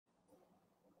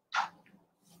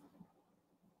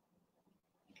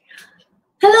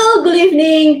Hello, good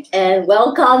evening, and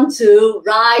welcome to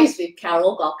Rise with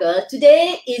Carol Gockel.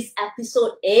 Today is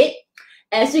episode 8.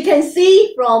 As you can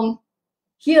see from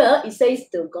here, it says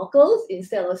the Gockels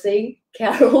instead of saying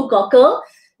Carol Gockel.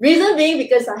 Reason being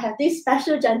because I have this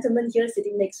special gentleman here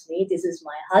sitting next to me. This is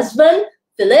my husband,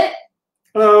 Philip.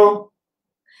 Hello.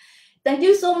 Thank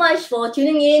you so much for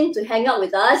tuning in to hang out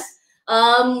with us.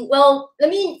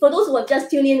 For those who have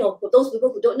just tuned in, or for those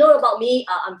people who don't know about me,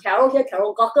 I'm Carol here,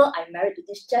 Carol Gockel. I'm married to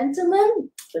this gentleman,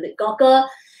 Philip Gockel,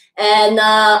 and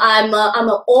I'm an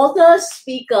author,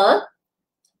 speaker,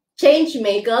 change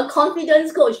maker,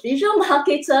 confidence coach, visual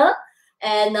marketer,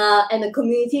 and a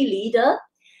community leader.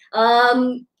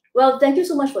 Thank you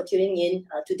so much for tuning in.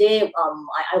 Today,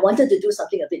 I wanted to do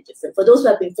something a bit different. For those who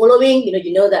have been following,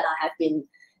 you know that I have been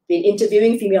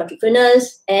interviewing female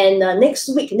entrepreneurs, and next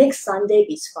Sunday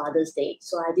is Father's Day,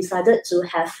 so I decided to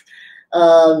have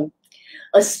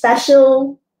a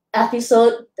special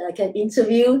episode that I can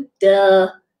interview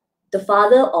the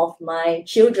father of my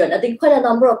children. I think quite a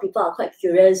number of people are quite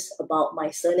curious about my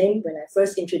surname. When I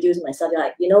first introduced myself, they're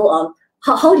like,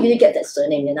 how did you get that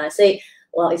surname? And I say,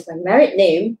 well, it's my married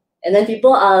name. And then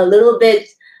people are a little bit,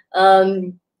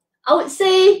 I would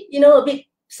say, a bit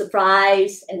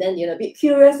surprised, and then a bit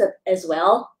curious as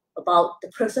well about the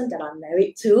person that I'm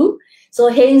married to. So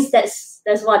hence that's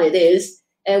what it is.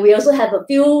 And we also have a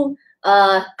few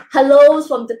hellos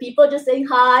from the people just saying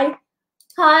hi.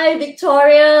 Hi,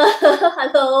 Victoria.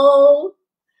 Hello.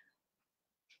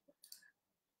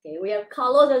 Okay, we have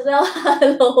Carlos as well.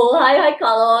 Hello. Hi,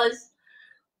 Carlos.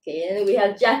 Okay, and we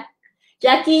have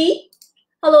Jackie.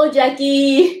 Hello,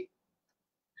 Jackie.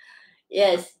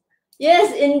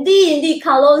 Yes, indeed,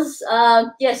 Carlos.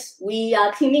 Yes, we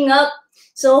are teaming up.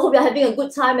 So hope you're having a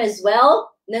good time as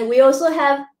well. And then we also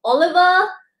have Oliver.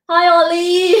 Hi,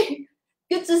 Ollie.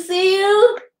 Good to see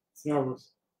you.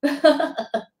 Servus.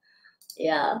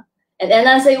 Yeah. And then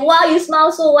I say, wow, you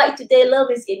smile so white today. Love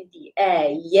is in the air.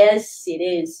 Yes, it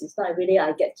is. It's not really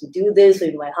I get to do this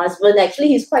with my husband. Actually,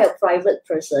 he's quite a private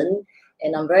person.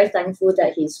 And I'm very thankful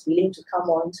that he's willing to come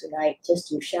on tonight just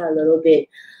to share a little bit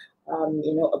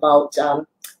about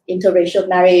interracial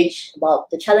marriage, about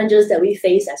the challenges that we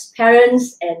face as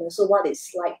parents, and also what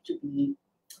it's like to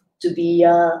be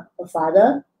a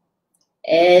father.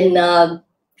 And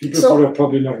people would have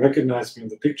probably not recognized me in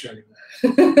the picture anymore.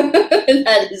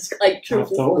 That is quite true.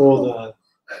 After all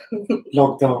the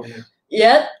lockdown.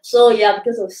 Yeah. So yeah,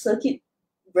 because of circuit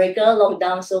breaker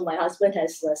lockdown, so my husband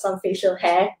has some facial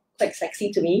hair, quite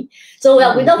sexy to me. So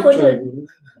without further ado.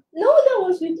 No, that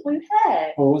was with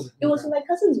hair. Oh, was it? It was for my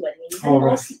cousin's wedding. Oh,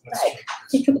 right.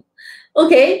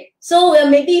 Okay, so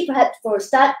maybe perhaps for a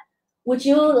start, would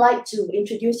you like to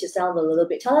introduce yourself a little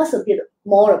bit? Tell us a bit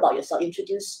more about yourself.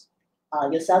 Introduce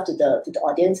yourself to the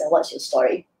audience, and what's your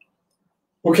story?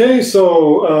 Okay,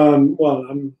 so I'm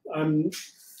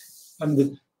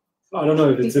the, I don't know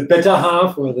if it's the better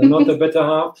half or not the better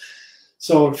half.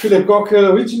 So Philip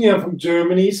Gockel, originally I'm from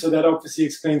Germany, so that obviously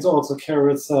explains also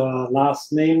Carol's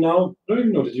last name now. I don't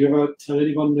even know, did you ever tell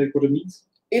anyone what it means?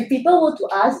 If people were to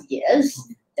ask, yes,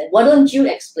 then why don't you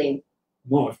explain?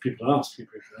 No, if people ask,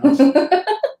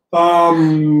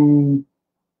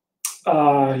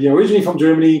 originally from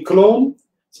Germany, Cologne.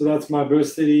 So that's my birth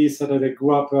city. So that I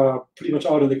grew up pretty much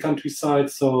out in the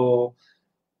countryside. So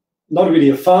not really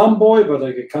a farm boy, but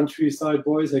like a countryside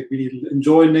boy. Like really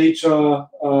enjoy nature.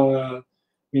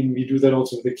 We do that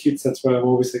also with the kids. That's why I'm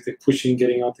always like pushing,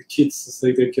 getting out the kids, so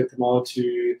they get them out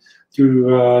to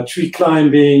do tree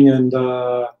climbing and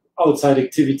outside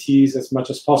activities as much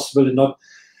as possible, and not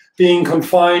being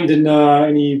confined in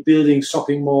any buildings,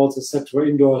 shopping malls, etc.,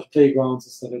 indoor playgrounds,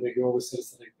 etc. They always say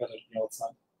it's like better to be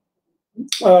outside.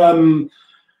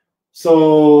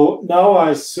 So now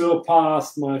I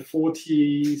surpassed my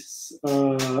 40s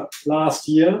last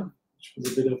year, which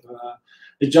was a bit of an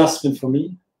adjustment for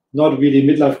me. Not really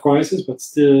midlife crisis, but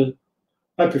still,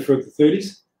 I prefer the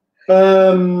 30s.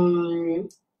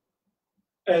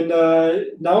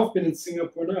 Now I've been in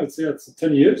Singapore now, I'd say it's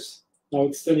 10 years. Now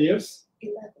it's 10 years.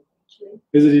 11, actually.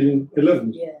 Is it even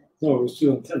 11? Yeah. No, it was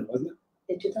 2010, wasn't it?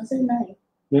 In 2009.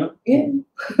 Yeah. Yeah.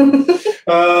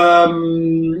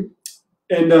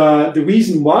 The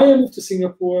reason why I moved to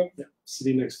Singapore,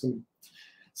 sitting next to me.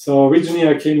 So originally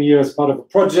I came here as part of a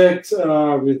project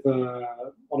with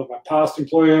one of my past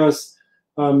employers,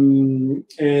 and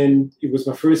it was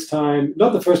my first time,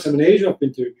 not the first time in Asia, I've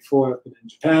been to it before, I've been in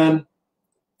Japan,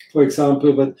 for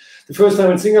example, but the first time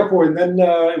in Singapore, and then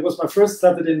it was my first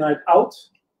Saturday night out.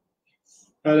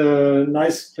 at a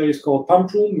nice place called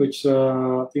Pump Room, which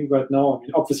I think right now, I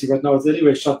mean, obviously right now it's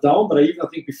anyway shut down, but I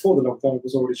think before the lockdown it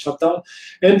was already shut down.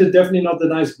 And definitely not the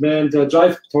nice band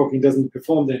Jive Talking doesn't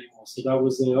perform there anymore. So that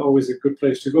was always a good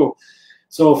place to go.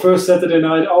 So first Saturday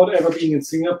night out ever being in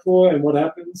Singapore, and what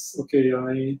happens? Okay,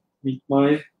 I meet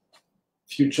my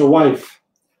future wife.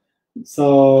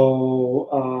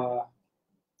 So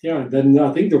yeah, and then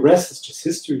I think the rest is just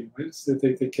history, right? So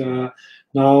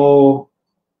now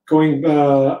going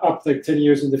up like 10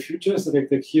 years in the future, so like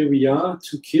here we are,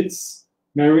 2 kids,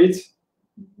 married,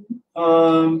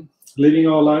 living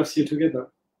our lives here together.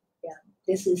 Yeah,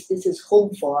 this is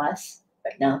home for us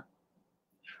right now.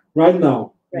 Right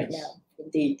now. Right yes. Now,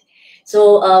 indeed.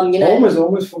 So you know, home is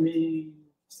always for me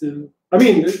still. I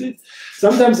mean,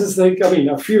 sometimes it's like, I mean,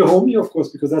 I feel homey, of course,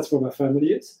 because that's where my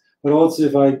family is. But also,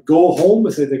 if I go home,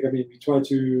 I think, I mean, we try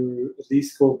to at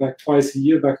least go back twice a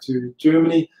year back to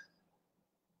Germany,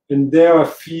 and there I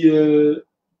feel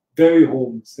very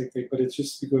home. It's like, but it's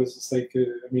just because it's like,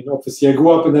 I mean, obviously I grew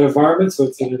up in that environment, so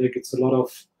it's like it's a lot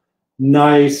of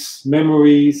nice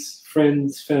memories,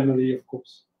 friends, family, of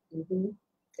course. Mm-hmm.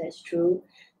 That's true.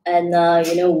 And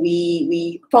you know,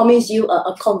 we promise you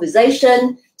a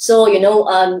conversation. So you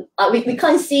know, we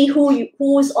can't see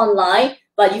who's online.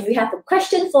 But if you have a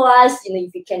question for us, you know,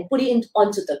 if you can put it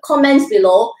onto the comments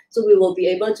below, so we will be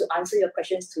able to answer your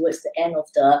questions towards the end of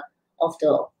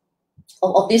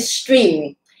this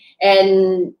stream.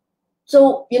 And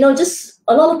so, you know, just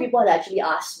a lot of people had actually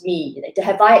asked me, like,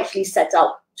 have I actually set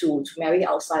out to marry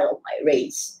outside of my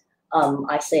race?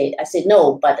 I said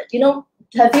no, but you know,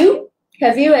 have you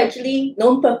actually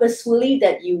known purposefully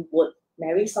that you would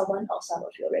marry someone outside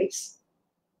of your race?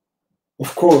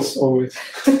 Of course, always.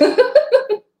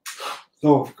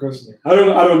 No, of course not. I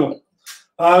don't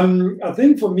know. I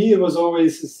think for me it was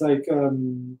always, it's like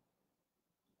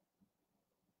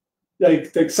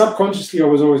subconsciously I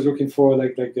was always looking for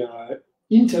like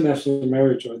international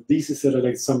marriage, or at least instead of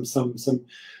like some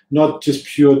not just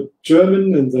pure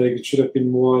German, and like it should have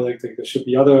been more like there should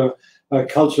be other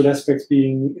cultural aspects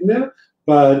being in there.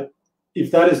 But if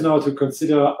that is now to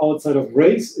consider outside of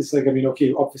race, it's like, I mean,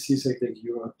 okay, obviously it's like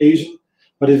you're Asian.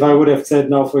 But if I would have said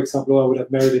now, for example, I would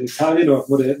have married an Italian, or I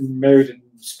would have married in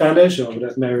Spanish, or I would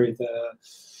have married,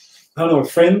 I don't know,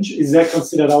 French, is that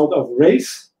considered out of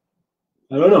race?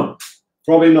 I don't know.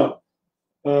 Probably not.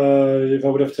 If I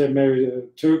would have married a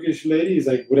Turkish lady, is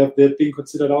like, would have that been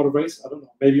considered out of race? I don't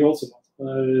know. Maybe also not.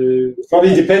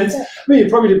 Probably depends. I mean,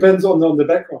 it probably depends on the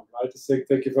background, right? It's like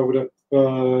if I would have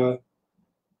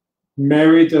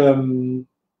married,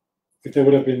 if there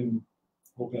would have been,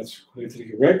 I hope that's politically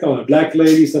correct, a black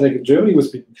lady, so like in Germany was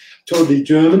been totally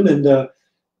German, and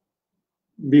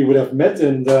we would have met,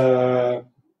 and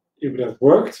it would have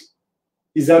worked.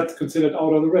 Is that considered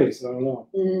out of the race? I don't know.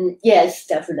 Yes,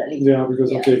 definitely. Yeah,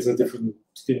 because okay, it's a different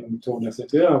skin tone. I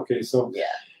said, yeah, okay, so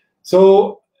yeah.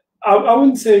 So I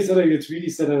wouldn't say that it's really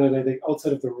said that I think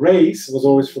outside of the race was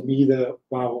always for me the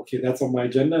wow, okay, that's on my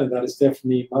agenda, and that is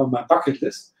definitely on my bucket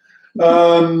list.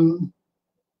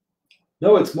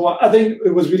 No, it's more. I think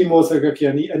it was really more like, okay,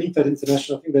 I need that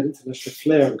international. I think that international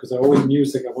flair, because I always knew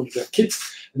like I wanted to have kids,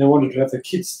 and I wanted to have the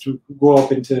kids to grow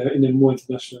up in a more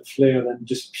international flair than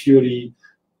just purely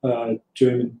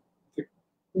German.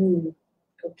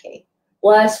 Okay.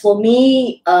 Well, as for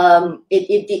me,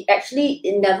 it actually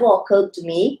never occurred to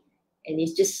me, and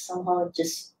it just somehow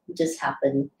just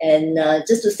happened. And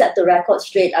just to set the record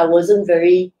straight, I wasn't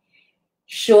very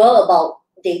sure about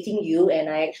dating you, and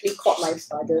I actually caught my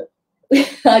father.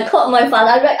 I caught my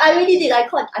father. I really did. I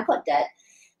caught Dad,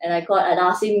 and I'd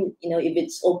asked him, you know, if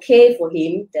it's okay for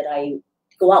him that I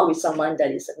go out with someone that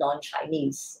is a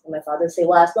non-Chinese. And my father said,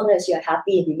 well, as long as you're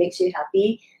happy, if it makes you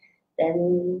happy,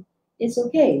 then it's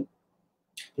okay.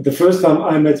 But the first time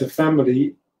I met a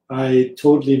family, I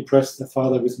totally impressed the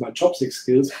father with my chopstick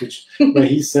skills, where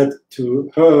he said to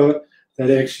her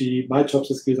that actually my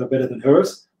chopstick skills are better than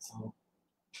hers. So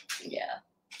yeah.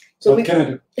 So what can I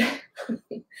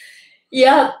do?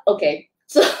 Yeah. Okay.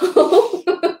 So,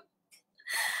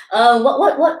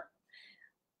 what?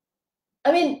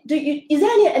 I mean, is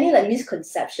there any like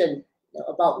misconception, you know,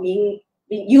 about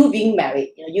you being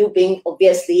married? You know, you being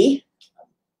obviously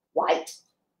white,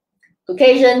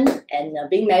 Caucasian, and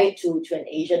being married to an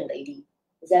Asian lady.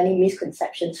 Is there any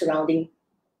misconception surrounding?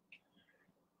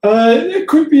 It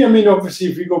could be. I mean, obviously,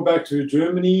 if we go back to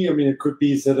Germany, I mean, it could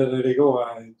be that they go.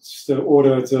 I just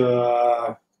ordered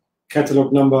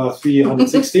catalog number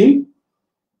 316.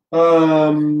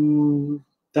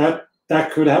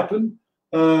 That could happen.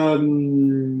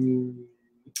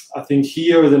 I think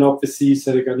here, then obviously,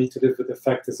 I need to live with the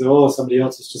fact that somebody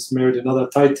else has just married another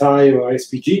Tai Tai or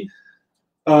SPG.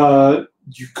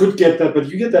 you could get that, but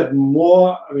you get that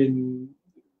more, I mean,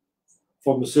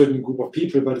 from a certain group of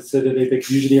people, but it's that like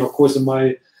usually, of course, in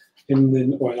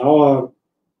our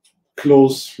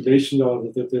close relation or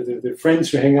the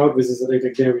friends you hang out with is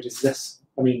like there it is less.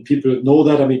 I mean, people know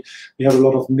that. I mean, we have a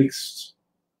lot of mixed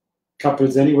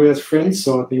couples anyway as friends,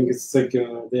 so I think it's like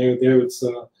there it's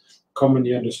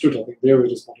commonly understood. I think there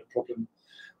it is not a problem.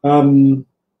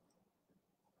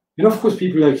 And of course,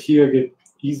 people like here get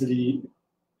easily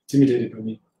intimidated by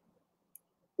me.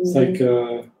 It's like,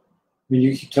 I mean,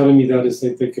 you keep telling me that it's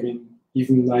like I mean,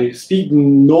 even I speak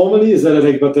normally, is that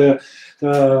like, but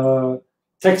the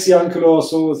taxi uncle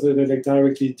also, so they're like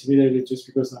directly intimidated just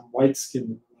because I'm white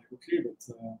skinned. I'm like, okay, but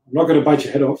I'm not going to bite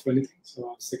your head off or anything.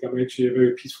 So it's like I'm actually a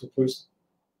very peaceful person.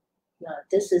 No,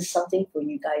 this is something for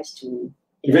you guys to,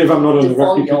 even if I'm not on the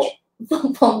rugby pitch.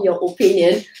 Form your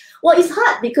opinion. Well, it's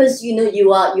hard because you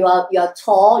are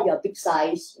tall, you're big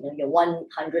size, you're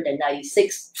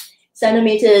 196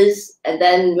 centimeters, and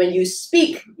then when you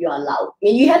speak, you are loud. I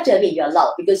mean, you have to admit you're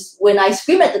loud because when I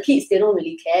scream at the kids, they don't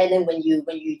really care. And then when you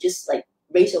just like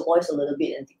raise your voice a little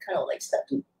bit, and they kind of like start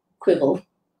to quibble.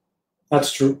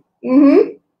 That's true.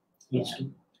 That's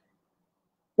true.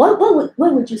 What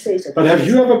would you say is your But have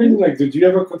you ever been like? Did you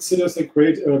ever consider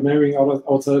marrying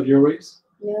outside of your race?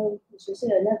 No,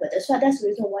 never. That's the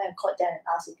reason why I called Dan and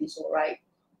asked if it's all right.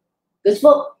 Because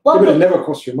what it never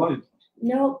crossed your mind.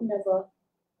 No, never.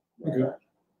 Okay.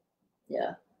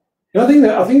 Yeah. I think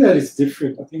that is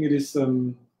different. I think it is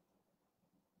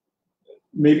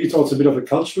maybe it's also a bit of a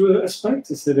cultural aspect.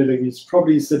 It's that like it's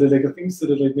probably said like I think that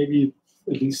like maybe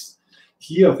at least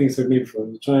here I think that maybe for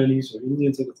the Chinese or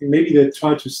Indians I think maybe they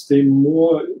try to stay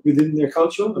more within their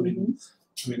culture. I mean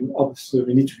obviously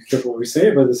we need to be careful what we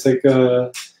say, but it's like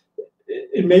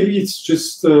maybe it's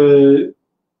just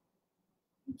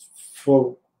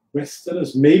for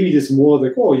Westerners, maybe it is more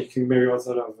like, oh, you can marry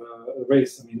outside of a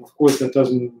race. I mean, of course, that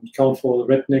doesn't count for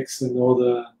the rednecks and all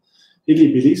the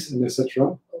hillbillies and etc.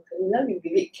 Okay, we have to be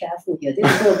a bit careful here. This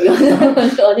is going to be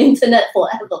on the internet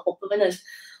forever for permanent.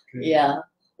 Okay. Yeah.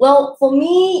 Well, for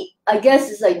me, I guess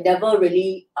it's like never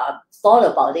really thought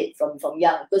about it from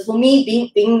young. Because for me,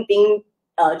 being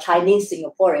Chinese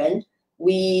Singaporean,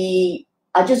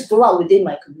 I just grew up within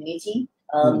my community.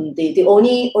 The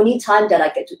only time that I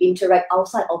get to interact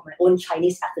outside of my own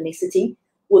Chinese ethnicity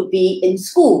would be in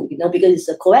school, because it's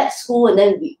a co-ed school, and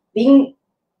then being,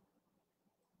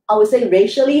 I would say,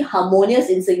 racially harmonious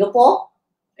in Singapore,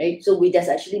 right? So that's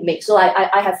actually mixed. So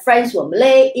I have friends who are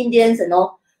Malay, Indians, and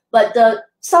all, but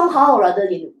somehow or other,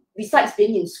 besides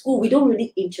being in school, we don't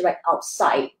really interact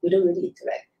outside. We don't really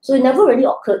interact. So it never really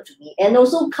occurred to me, and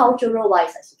also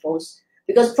cultural-wise, I suppose,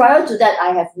 because prior to that,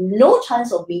 I have no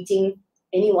chance of meeting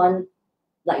anyone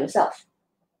like yourself,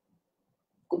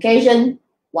 Caucasian,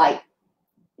 white,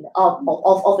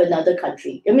 of another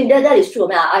country. I mean that is true.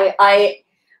 I mean,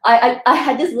 I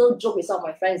had this little joke with some of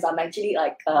my friends. I'm actually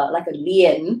like a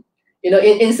lian.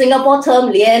 In Singapore term,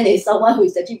 lian is someone who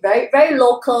is actually very very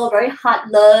local, very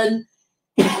hard learned,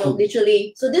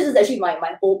 literally. So this is actually my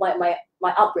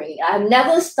upbringing. I have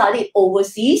never studied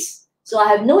overseas, so I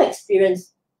have no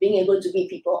experience being able to meet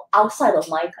people outside of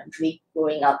my country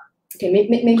growing up. Okay,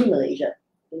 maybe Malaysia.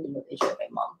 Maybe Malaysia with my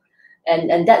mom.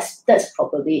 And that's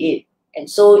probably it. And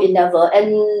so it never,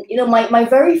 and my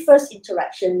very first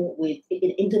interaction with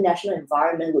an international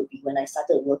environment would be when I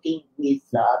started working with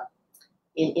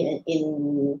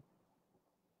in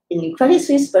Credit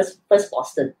Suisse first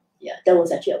Boston. Yeah, that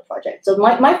was actually a project. So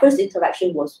my first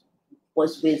interaction was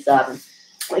with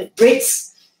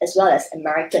Brits as well as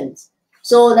Americans.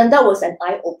 So then that was an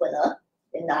eye opener.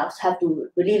 And I have to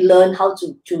really learn how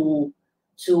to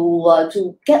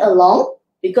get along,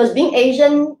 because being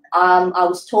Asian, I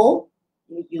was told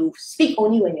you speak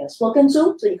only when you're spoken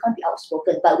to, so you can't be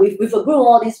outspoken. But with a group of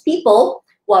all these people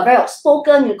who are very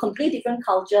outspoken, completely different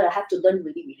culture, I have to learn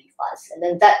really, really fast. And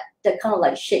then that kind of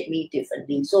like shaped me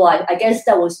differently. So I guess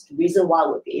that was the reason why I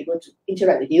would be able to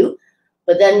interact with you.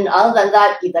 But then other than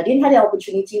that, if I didn't have the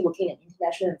opportunity working in an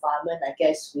international environment, I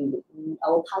guess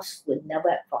our paths would never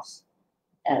have crossed.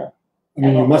 I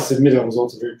mean, you must admit I was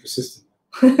also very persistent.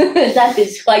 That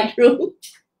is quite true.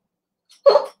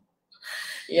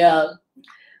 Yeah.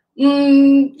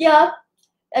 Yeah.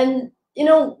 And,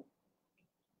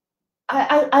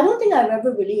 I don't think I've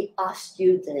ever really asked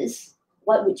you this.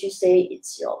 What would you say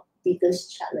is your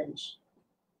biggest challenge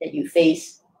that you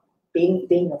face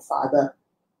being a father,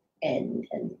 and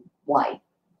why?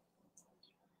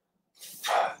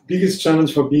 Biggest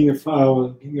challenge for being a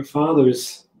father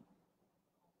is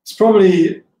it's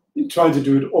probably trying to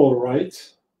do it all right.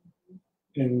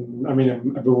 and I mean,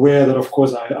 I'm aware that, of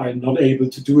course, I'm not able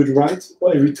to do it right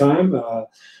every time. I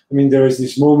mean, there is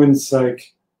these moments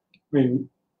like, I mean,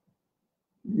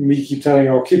 we keep telling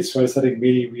our kids, right, that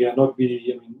we are not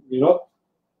really, I mean, we're not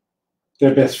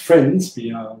their best friends.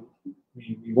 We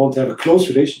want to have a close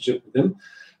relationship with them,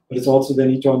 but it's also, they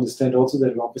need to understand also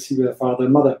that obviously we're father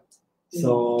and mother.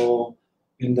 So,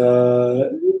 on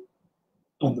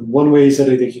the one way is that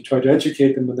you try to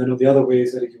educate them, and then on the other way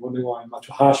is that you're wondering why I'm not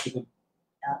too harsh with them.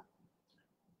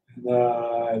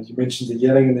 And you mentioned the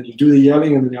yelling, and then you do the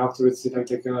yelling, and then afterwards you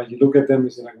look at them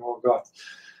and you're like, oh God.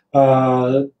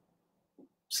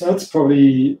 So that's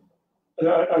probably,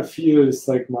 I feel it's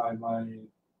like my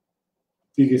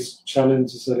biggest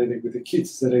challenge is that I think with the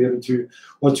kids, that I get to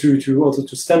also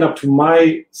to stand up to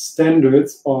my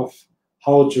standards of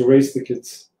how to raise the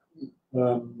kids.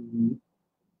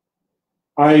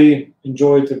 I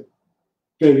enjoyed a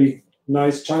very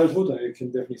nice childhood. I can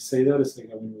definitely say that. I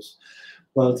think I was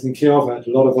well taken care of. I had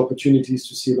a lot of opportunities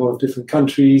to see a lot of different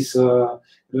countries,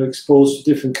 exposed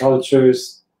to different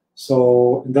cultures.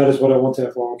 So, and that is what I want to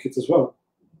have for our kids as well.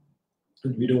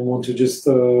 And we don't want to just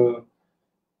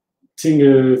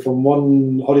tingle from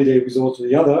one holiday resort to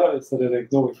the other. It's that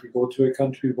like, no, if we go to a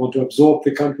country, we want to absorb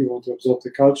the country, we want to absorb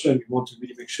the culture, and we want to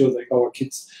really make sure that our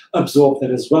kids absorb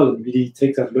that as well and really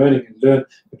take that learning and learn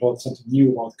about something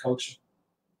new about culture.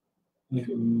 I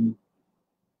mean,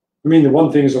 the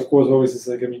one thing is, of course, always is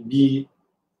like, I mean,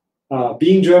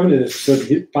 being German is a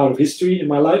certain part of history in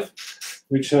my life,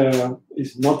 which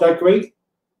is not that great.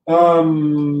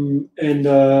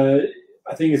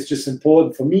 I think it's just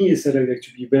important for me is that I like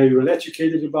to be very well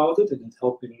educated about it, and it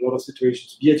helped me in a lot of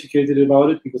situations to be educated about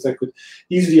it, because I could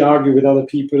easily argue with other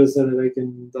people as that I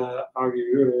can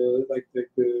argue like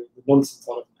the nonsense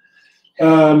out of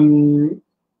them.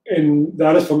 And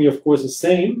that is for me, of course, the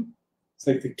same. It's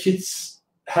like the kids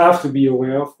have to be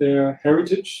aware of their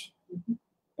heritage,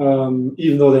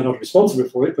 even though they're not responsible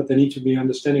for it, but they need to be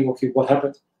understanding, okay, what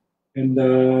happened and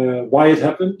why it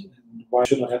happened and why it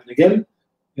should not happen again.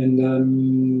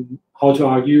 And how to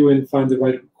argue and find the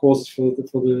right causes for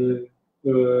the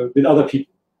with other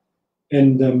people.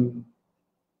 And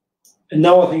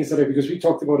now I think it's like, because we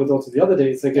talked about it also the other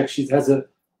day, it's like actually it has a,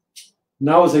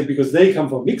 now it's like, because they come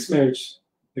from mixed marriage,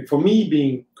 like for me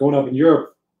being grown up in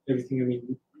Europe, everything, I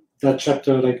mean, that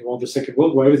chapter like around the Second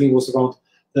World War, everything was around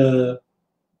the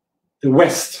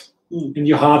West, and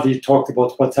you hardly talked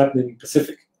about what's happening in the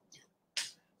Pacific.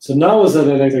 So now is that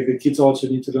like the kids also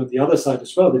need to learn the other side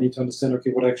as well. They need to understand, okay,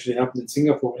 what actually happened in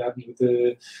Singapore, what happened with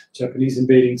the Japanese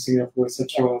invading Singapore,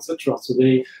 etc., etc. So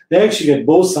they actually get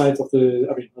both sides of the,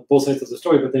 I mean, not both sides of the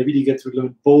story, but they really get to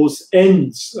learn both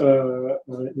ends from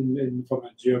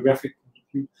a geographic point of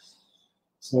view.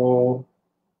 So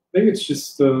I think it's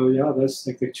just that's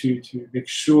like to make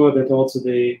sure that also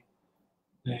they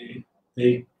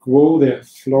grow, they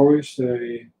flourish,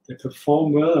 they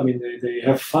perform well. I mean, they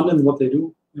have fun in what they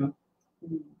do.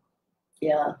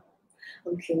 Yeah,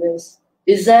 I'm curious.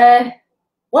 Is there,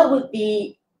 what would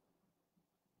you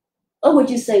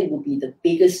say would be the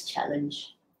biggest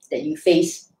challenge that you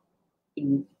face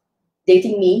in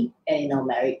dating me and in our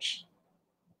marriage?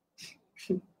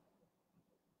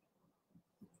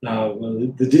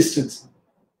 Well, the distance.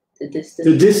 The distance.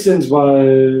 The distance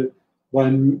while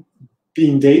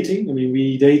being dating. I mean,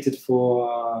 we dated for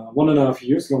 1.5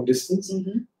 years, long distance.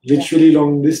 Literally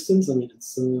long distance. I mean,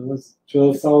 it's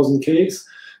 12,000 k's.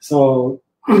 So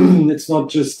it's not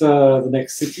just the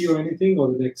next city or anything,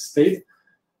 or the next state.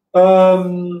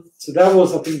 So that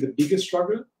was, I think, the biggest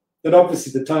struggle. Then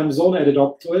obviously the time zone added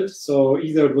up to it. So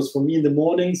either it was for me in the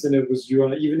mornings and it was you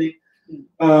in the evening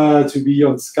to be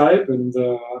on Skype. And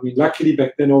I mean, luckily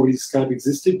back then already Skype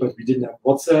existed, but we didn't have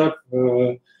WhatsApp.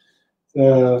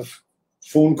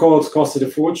 Phone calls costed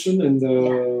a fortune, and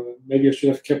maybe I should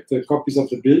have kept the copies of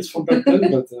the bills from back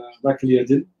then, but luckily I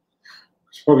didn't.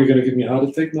 It's probably going to give me a heart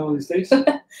attack now these days.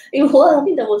 Well, I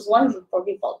think there was one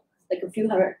probably about like a few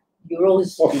 €100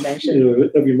 you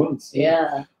mentioned. Every month.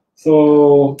 Yeah.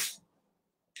 So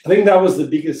I think that was the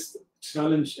biggest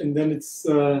challenge. And then it's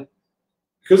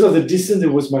because of the distance,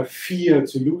 it was my fear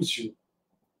to lose you.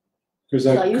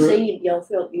 So are you saying you're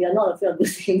not afraid of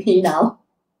losing me now?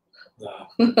 No.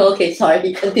 Okay,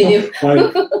 sorry, continue. I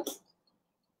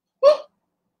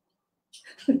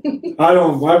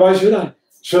don't. Why should I?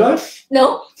 Should I?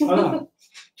 No. Ah.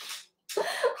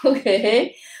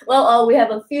 Okay. Well, we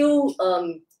have a few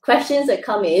questions that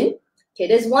come in. Okay,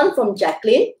 there's one from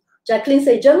Jacqueline. Jacqueline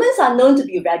said, Germans are known to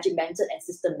be regimented and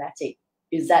systematic.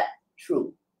 Is that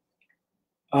true?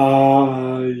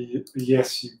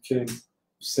 Yes, you can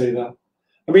say that.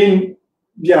 I mean,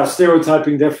 yeah,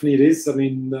 stereotyping definitely it is. I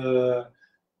mean,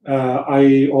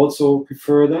 I also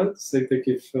prefer that. It's like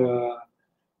if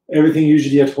everything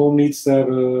usually at home needs to have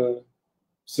a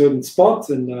certain spot,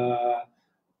 and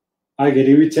I get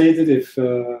irritated if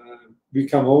we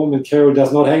come home and Carol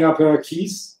does not hang up her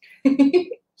keys.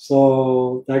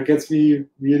 So that gets me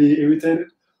really irritated.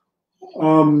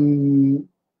 So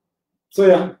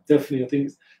yeah, definitely. I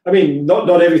think. I mean,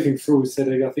 not everything through. So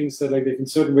like, I think so like in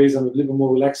certain ways I'm a little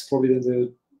more relaxed probably than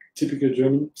the typical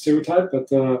German stereotype, but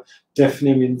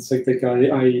definitely, I mean, it's like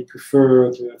I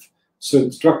prefer to have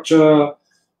certain structure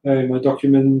in my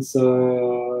documents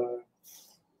and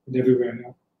everywhere.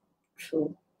 Yeah.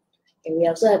 True. And we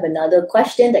also have another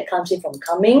question that comes in from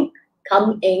Coming.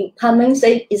 Coming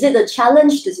say, is it a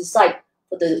challenge to decide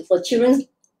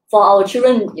for our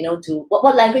children, you know, to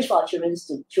what language for our children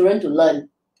to learn?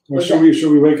 Well, should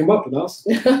we wake them up and ask?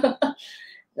 No,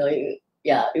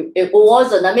 it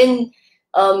wasn't. I mean,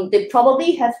 they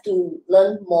probably have to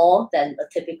learn more than a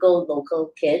typical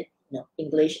local kid, you know,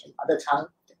 English and other tongue.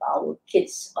 Our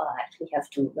kids actually have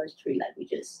to learn 3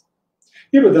 languages.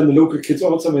 Yeah, but then the local kids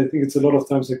also, I think it's a lot of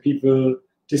times like people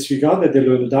disregard that they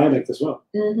learn a dialect as well.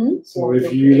 So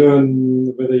if you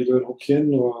learn, whether you learn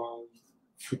Hokkien or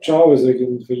Fuchao, is like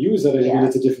for you, is that I mean,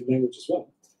 it's a different language as well.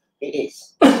 It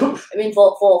is. I mean,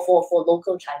 for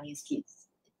local Chinese kids,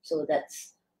 so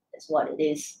that's what it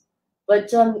is.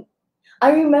 But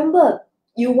I remember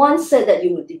you once said that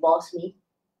you would divorce me.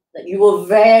 That you were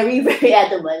very, very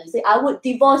adamant. You say, I would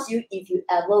divorce you if you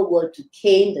ever were to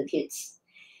cane the kids.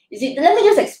 You see, let me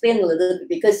just explain a little bit,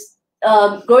 because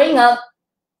growing up,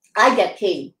 I get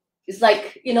caned. It's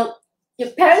like, you know,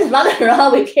 your parents run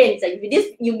around with canes. Like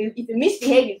if you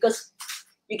misbehave, because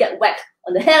you get whacked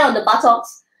on the head, on the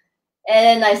buttocks.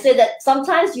 And I said that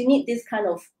sometimes you need this kind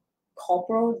of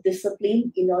corporal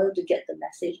discipline in order to get the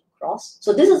message across.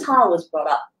 So this is how I was brought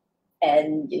up.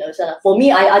 And, you know, so for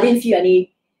me, I didn't feel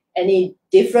any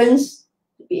difference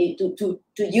to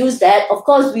use that. Of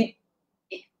course, I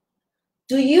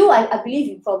believe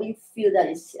you probably feel that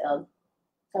it's kind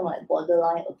of like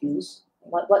borderline abuse.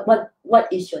 What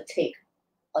is your take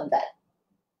on that?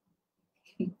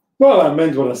 Well, I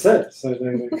meant what I said. So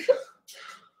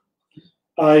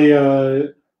I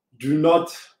do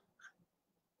not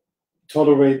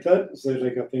tolerate that. So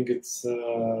like I think it's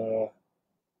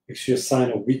actually a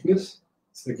sign of weakness.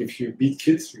 It's like if you beat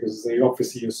kids, because they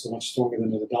obviously you're so much stronger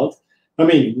than an adult. I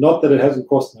mean, not that it hasn't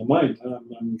crossed my mind.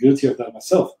 I'm guilty of that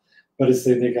myself. But it's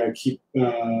like I keep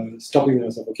stopping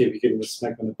myself. Okay, we give them a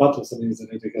smack on the butt or something. I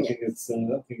think it's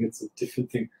a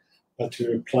different thing. But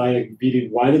to apply like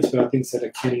beating violence, where I think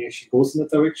that Kenny actually goes in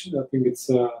that direction, I think it's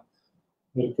not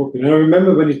appropriate. And I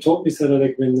remember when you told me that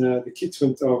like when the kids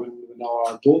went, or when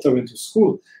our daughter went to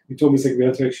school, you told me that we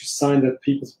had to actually sign that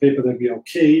people's paper that we're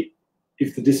okay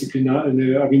if the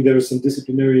disciplinary. I mean, there are some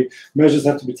disciplinary measures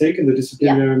have to be taken. The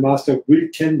disciplinary master will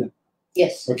cane them.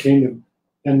 Yes. Or cane them.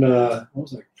 And I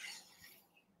was like,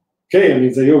 okay, I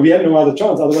mean, so, we had no other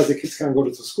chance. Otherwise, the kids can't go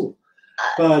to school.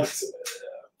 But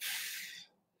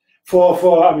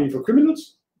for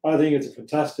criminals, I think it's a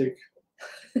fantastic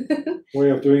way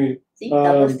of doing it. See,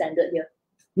 double standard here.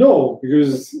 No,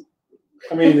 because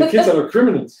I mean, the kids are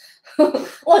criminals.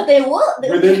 Well, they were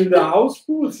within the house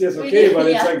rules. Yes, okay, but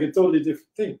it's like a totally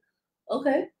different thing.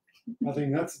 Okay. I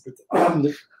think that's a bit. I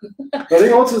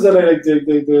think also that like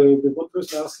the one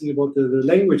person asking about the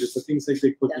languages, the things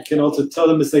like what you can also tell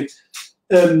them is like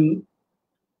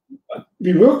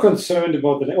we were concerned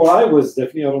about the or I was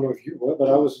definitely, I don't know if you were, but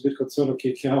I was a bit concerned.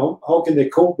 Okay, how can they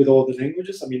cope with all the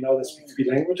languages? I mean, now they speak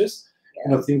 3 languages,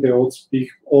 and I think they all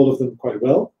speak all of them quite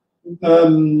well.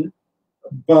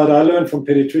 But I learned from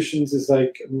pediatricians is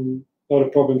like a lot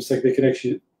of problems like they can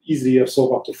actually easily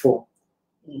absorb up to 4.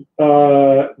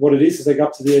 What it is like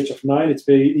up to the age of 9, it's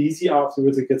very easy.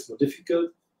 Afterwards, it gets more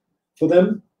difficult for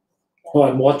them,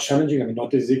 or more challenging. I mean,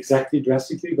 not exactly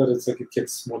drastically, but it's like it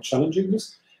gets more challenging.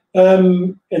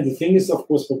 And the thing is, of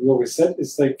course, what we always said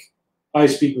is like I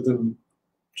speak with them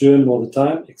German all the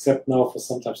time, except now for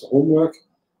sometimes the homework.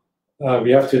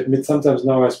 We have to admit sometimes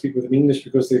now I speak with them English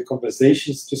because the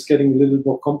conversation is just getting a little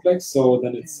more complex. So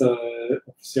then it's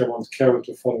obviously I want Carol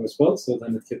to follow as well. So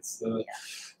then it gets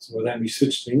so then we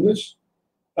switch to English.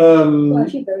 Well,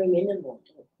 actually, very minimal.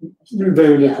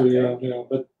 Very little, yeah.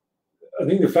 But I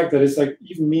think the fact that it's like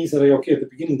even me said like, okay, at the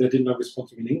beginning they did not respond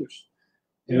to me in English.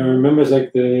 You know, I remember it's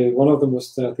like one of them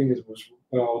was I think it was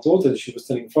our daughter. She was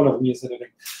standing in front of me and said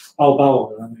like, "Ao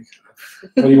bao," and I'm like,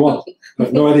 "What do you want?" I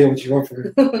have no idea what you want from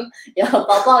me. Yeah,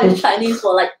 bao bao in Chinese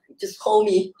for like just hold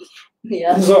me.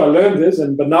 Yeah. So I learned this,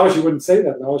 but now she wouldn't say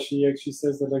that. Now she actually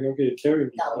says that like, okay, carry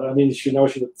me. I mean, she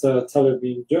would tell her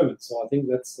me in German. So I think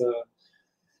that's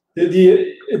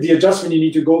the adjustment you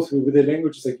need to go through with the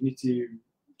language is like you need to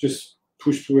just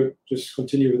push through it, just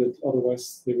continue with it.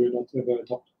 Otherwise, they will not ever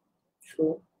adopt.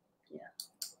 True. Yeah.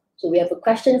 So we have a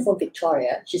question from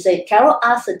Victoria. She said, Carol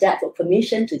asked her dad for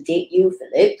permission to date you,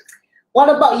 Philip. What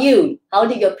about you? How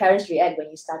did your parents react when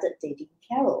you started dating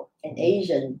Carol, an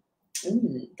Asian?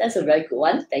 That's a very good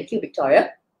one. Thank you,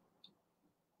 Victoria.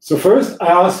 So first,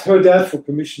 I asked her dad for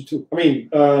permission too. I mean,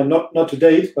 not to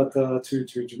date, but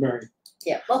to marry.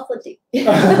 Yeah, what for date?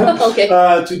 Okay.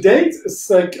 To date, it's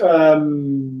like I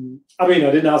mean,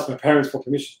 I didn't ask my parents for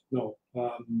permission. No.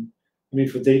 I mean,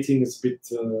 for dating, it's a bit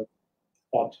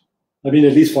odd. I mean,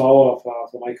 at least for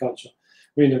my culture.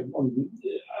 I mean,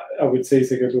 I would say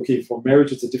it's like, okay, for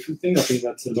marriage, it's a different thing. I think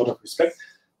that's a lot of respect.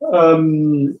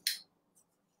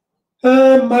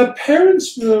 My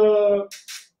parents were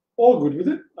all good with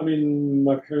it. I mean,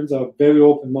 my parents are very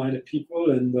open-minded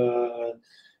people and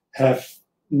have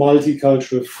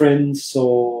multicultural friends,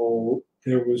 so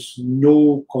there was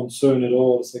no concern at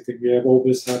all. It's like we have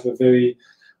always have a very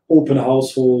open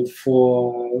household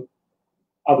for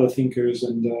other thinkers,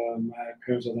 and my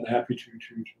parents are then happy to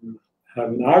have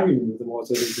an argument with them, or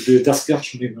to do a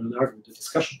discussion, even an argument, a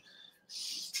discussion.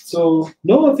 So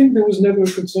no, I think there was never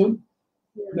a concern,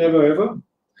 never ever.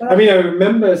 I mean, I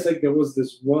remember it's like there was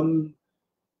this one.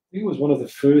 I think it was one of the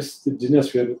first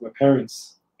dinners we had with my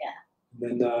parents. Yeah.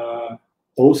 And then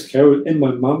both Carol and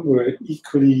my mum were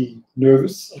equally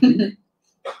nervous. I think.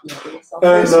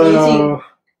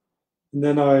 And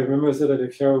then I remember I said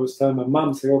that Carol was telling my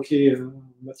mum, say, okay,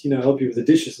 Martina, I'll help you with the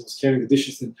dishes. I was carrying the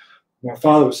dishes, and my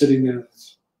father was sitting there.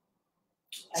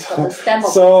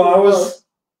 So I was,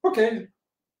 okay,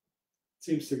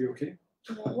 seems to be okay.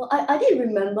 Well, I did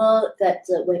remember that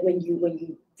when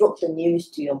you broke the news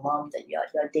to your mom that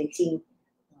you're dating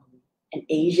an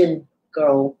Asian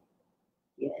girl,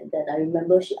 yeah, and then I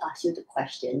remember she asked you the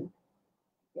question,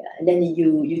 yeah, and then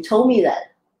you told me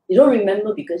that you don't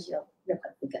remember because you're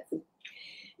quite forgetful.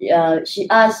 Yeah, she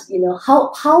asked,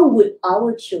 how would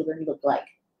our children look like?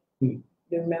 You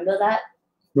remember that?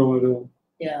 No, I don't.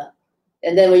 Yeah,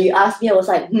 and then when you asked me, I was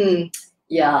like,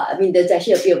 yeah. I mean, there's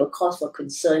actually a bit of a cause for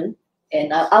concern.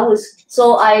 And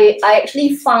I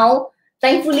actually found,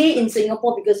 thankfully in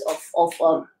Singapore, because of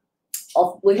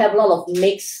we have a lot of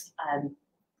mixed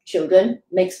children,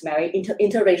 mixed marriage,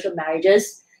 interracial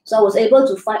marriages. So I was able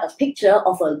to find a picture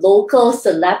of a local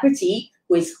celebrity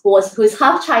who is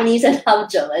half Chinese and half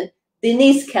German,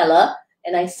 Denise Keller,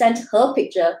 and I sent her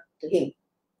picture to him.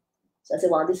 So I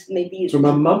said, well, this may be. So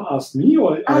my mom asked me,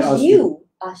 or asked you,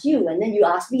 and then you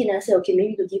asked me, and I said, okay,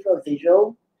 maybe to give her a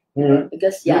visual,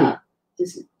 because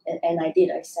and I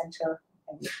did. I sent her.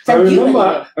 I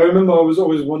remember. I was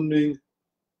always wondering,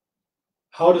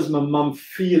 how does my mom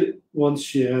feel once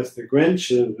she has the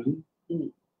grandchildren,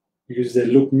 because they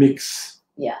look mixed.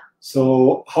 Yeah.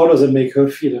 So how does it make her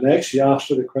feel? And I actually asked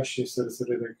her the question. She said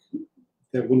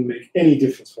that wouldn't make any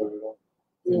difference for her at all.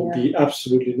 There would be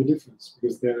absolutely no difference,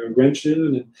 because they're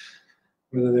grandchildren, and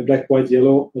whether they're black, white,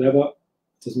 yellow, whatever,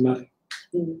 it doesn't matter.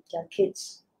 They're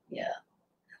kids. Yeah.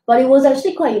 But it was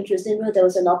actually quite interesting. There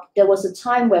was a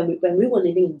time when we were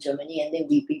living in Germany, and then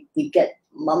we get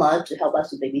Mama to help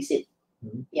us to babysit,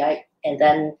 yeah. And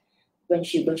then when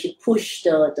she pushed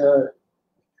the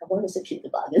I want to say keep the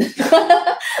bargain.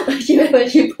 when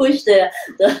she pushed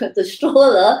the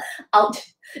stroller out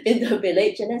in the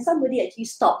village, and then somebody actually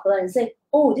stopped her and said,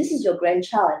 "Oh, this is your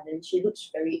grandchild," and then she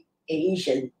looks very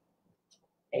Asian.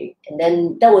 Okay? And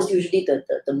then that was usually the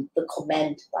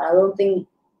comment. But I don't think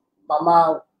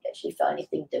Mama actually felt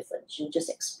anything different. She would just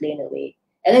explain away.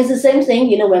 And it's the same thing,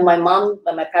 when my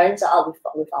parents are out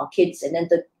with our kids, and then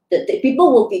the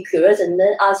people will be curious and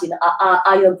then ask,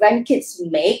 are your grandkids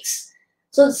mixed?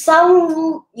 So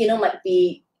some, might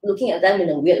be looking at them in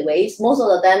a weird ways. Most of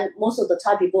the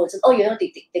time, people would say, oh,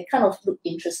 they kind of look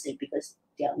interesting because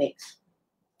they are mixed.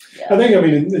 Yeah. I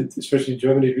think, especially in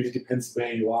Germany, it really depends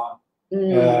where you are.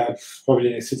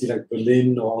 Probably in a city like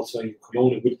Berlin or also in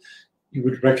Cologne, you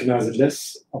would recognize it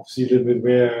less. Obviously, a little bit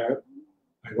where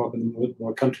I grew up in the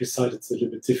more countryside, it's a little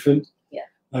bit different. Yeah.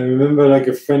 I remember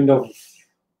a friend of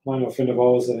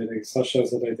ours, Sasha,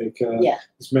 that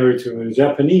was married to a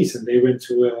Japanese, and they went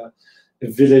to a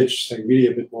village, really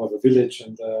a bit more of a village,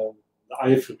 and the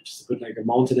Eifel, which is a bit like a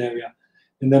mountain area.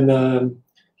 And then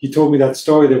he told me that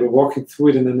story. They were walking through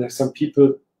it, and then there's some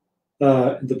people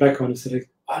in the background said,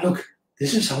 "Oh, look,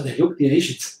 this is how they look, the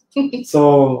Asians."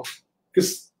 So,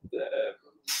 because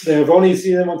they've only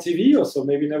seen them on TV or so,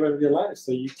 maybe never in real life.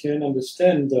 So you can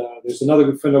understand. There's another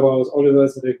good friend of ours, Oliver,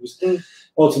 that was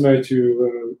also married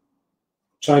to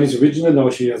Chinese original. Now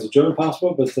she has a German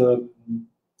passport, but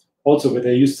also where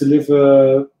they used to live,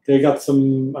 they got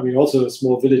some, I mean, also a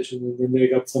small village, and then they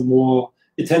got some more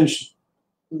attention.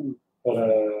 But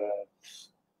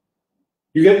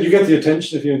you get the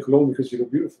attention if you're in Cologne because you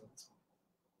look beautiful.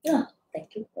 Yeah,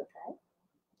 thank you for that.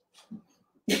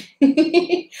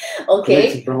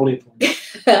 Okay. Brownie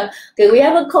points. Okay, we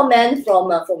have a comment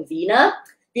from Vina.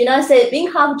 Vina said,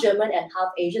 being half German and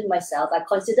half Asian myself, I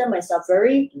consider myself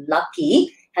very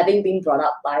lucky having been brought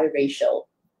up biracial.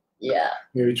 Yeah.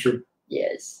 Very true.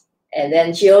 Yes. And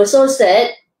then she also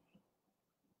said,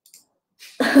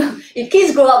 if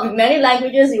kids grow up with many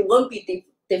languages, it won't be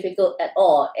difficult at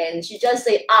all. And she just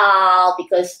said,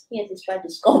 because he's trying to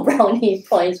score brownie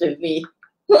points with me.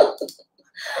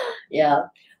 Yeah.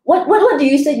 What do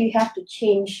you say you have to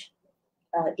change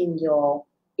in your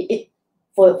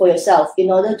for yourself in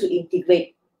order to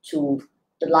integrate to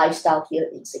the lifestyle here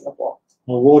in Singapore?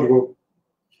 My wardrobe.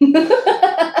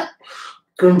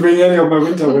 Couldn't bring any of my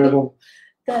winter wear home.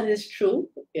 That is true.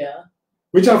 Yeah.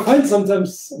 Which I find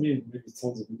sometimes, I mean, maybe it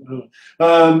sounds a bit, I don't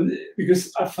know,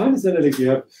 because I find that like you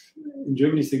have, in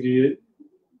Germany,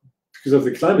 because of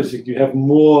the climate, you have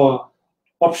more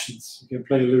options. You can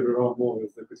play a little bit around more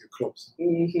with your clothes.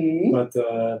 But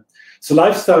so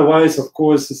lifestyle-wise, of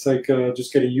course, it's like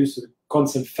just getting used to the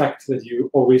constant fact that you're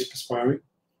always perspiring,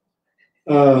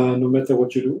 no matter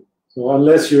what you do. So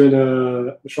unless you're in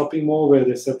a shopping mall where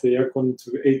they set the aircon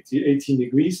to 18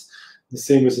 degrees, the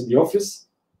same as in the office.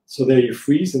 So there you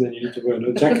freeze, and then you need to wear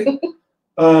a jacket.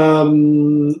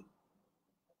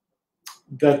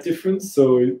 That difference.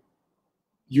 So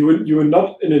you were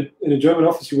not in a German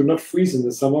office. You would not freeze in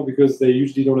the summer because they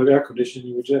usually don't have air conditioning.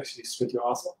 You would actually sweat your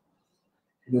ass off,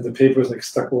 and then the paper is like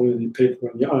stuck all in the paper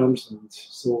on your arms. And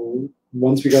so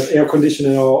once we got air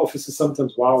conditioning in our offices,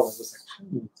 sometimes wow, it was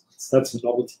like that's a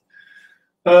novelty.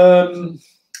 The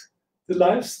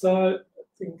lifestyle, I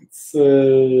think it's.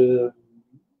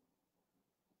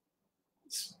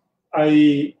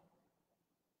 As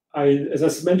I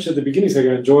mentioned at the beginning, like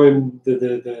I enjoy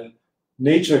the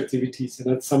nature activities, and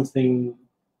that's something.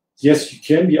 Yes, you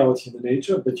can be out in the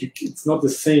nature, but it's not the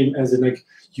same as in like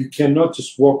you cannot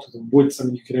just walk to the woods. I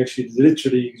mean, you can actually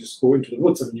literally just go into the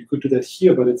woods. I mean, you could do that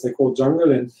here, but it's like all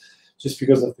jungle, and just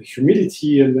because of the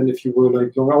humidity, and then if you wear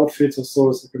like long outfits or so,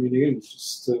 it's like, I mean, again, you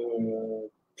just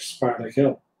perspire like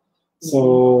hell.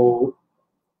 So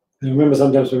I remember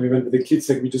sometimes when we went with the kids,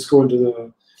 like we just go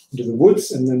into the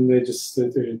woods, and then they just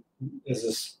there's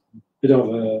this bit of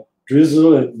a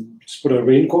drizzle, and just put a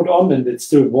raincoat on, and it's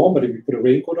still warm. But if you put a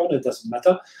raincoat on, it doesn't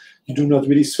matter. You do not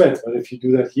really sweat. But if you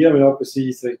do that here, I mean, obviously,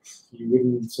 it's like you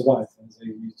wouldn't survive. So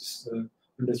you just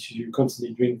unless you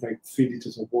constantly drink like 3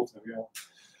 liters of water every hour.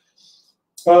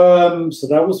 So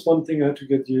that was one thing I had to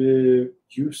get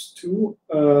used to.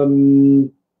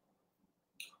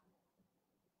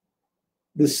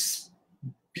 The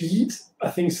speed,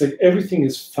 I think it's like everything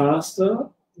is faster,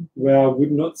 where I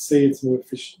would not say it's more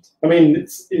efficient. I mean,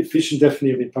 it's efficient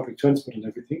definitely in public transport and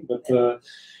everything, but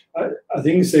I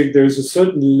think it's like there's a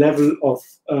certain level of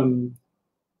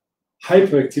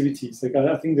hyperactivities. Like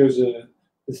I think there's a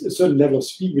certain level of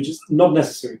speed which is not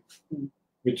necessary,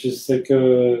 which is like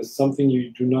something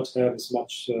you do not have as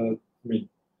much. I mean,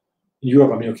 in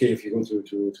Europe, I mean, okay, if you go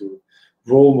to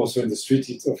Rome or so in the street,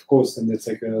 it's, of course, and it's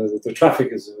like the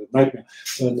traffic is a nightmare,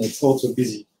 and it's also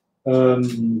busy.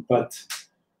 But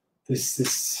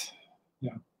this,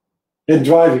 yeah, and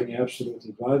driving, yeah,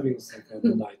 absolutely, driving is like a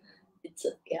nightmare. It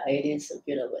is a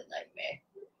bit of a nightmare.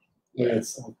 Yeah,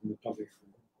 it's out in the public.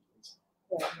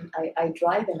 Yeah, I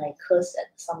drive and I curse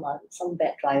at some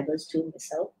bad drivers too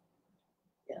myself.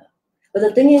 Yeah, but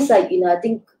the thing is, like, I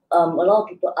think a lot of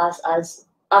people ask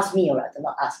me, or rather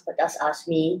not ask, but just ask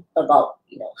me about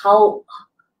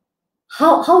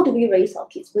how do we raise our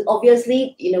kids? Because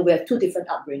obviously, we have two different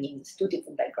upbringings, two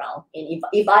different backgrounds. And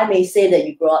if I may say that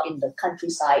you grow up in the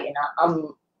countryside, and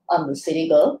I'm a city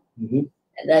girl, and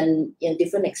then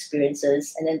different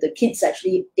experiences, and then the kids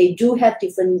actually they do have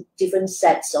different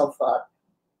sets of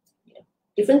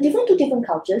different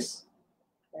cultures,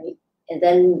 right? And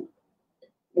then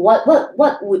what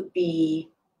would be,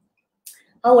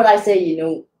 how would I say,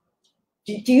 do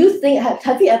you think,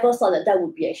 have you ever thought that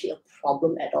would be actually a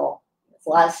problem at all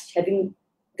for us having,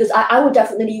 because I would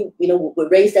definitely,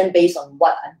 would raise them based on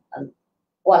what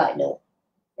I know,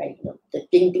 right? The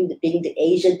being the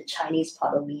Asian, the Chinese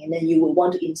part of me, and then you would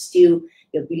want to instill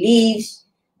your beliefs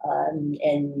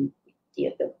and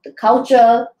the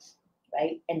culture,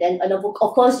 right? And then, and of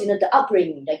course, the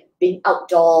upbringing, like being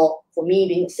outdoor, for me,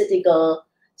 being a city girl.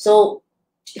 So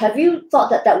have you thought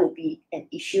that would be an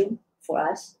issue for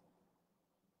us?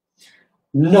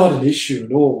 Not an issue,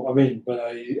 no. I mean, but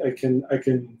I can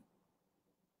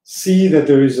see that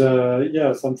there is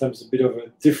sometimes a bit of a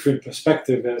different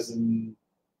perspective, as in,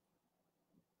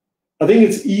 I think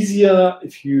it's easier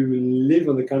if you live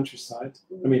on the countryside.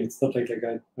 I mean, it's not like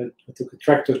I took a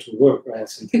tractor to work or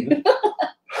something.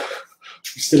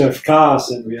 We still have cars,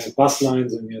 and we have bus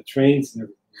lines, and we have trains and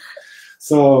everything.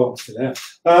 So, yeah.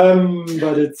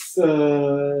 But it's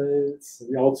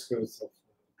the outskirts of a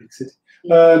big city.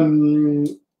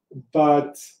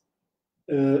 But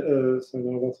so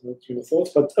now that's my train of thought.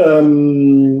 But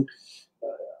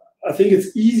I think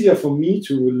it's easier for me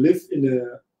to live in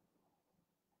a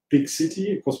big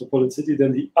city, a cosmopolitan city,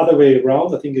 than the other way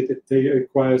around. I think it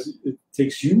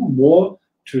takes you more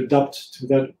to adapt to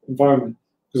that environment,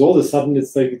 because all of a sudden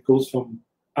it's like it goes from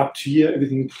up to here,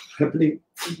 everything happening,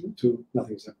 to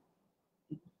nothing's happening.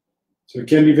 So it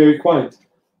can be very quiet,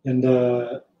 and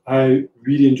I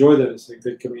really enjoy that. It's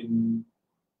like I mean,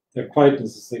 the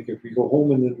quietness. It's like if we go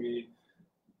home and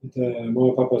then Mama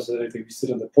and Papa said, I think we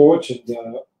sit on the porch and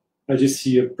I just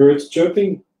hear birds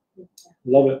chirping.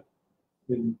 Love it.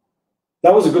 I mean,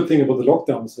 that was a good thing about the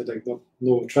lockdown. So like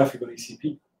no traffic on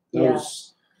ECP. That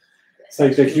was. It's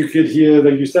like you could hear,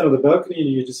 like you stand on the balcony and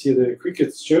you just hear the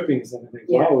crickets chirping, and I think,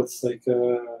 wow, it's like I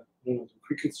don't know, the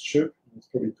crickets chirp. It's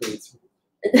probably birds.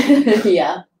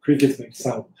 Yeah. Crickets make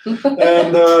sound,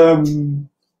 and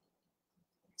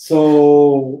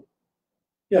so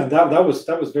yeah, that was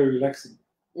very relaxing.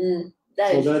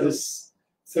 That is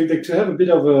so like to have a bit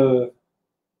of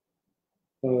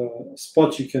a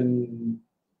spot you can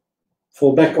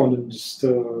fall back on and just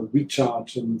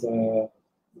recharge and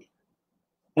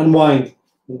unwind.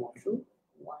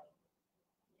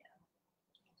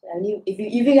 If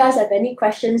you guys have any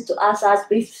questions to ask us,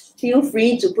 please feel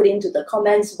free to put into the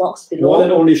comments box below. One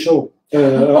and only show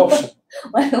option.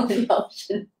 One and only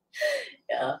option.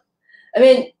 Yeah. I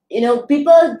mean,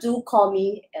 people do call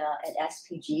me an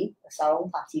SPG, a Sarong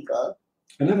Party girl.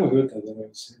 I never heard that. I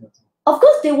never seen that. Of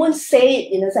course, they won't say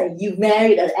it. It's like you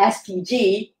married an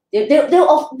SPG. They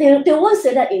won't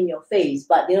say that in your face,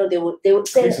 but they would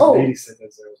say, oh. Ladies said that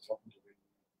as I was talking to them.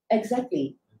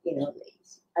 Exactly.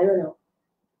 Ladies. I don't know.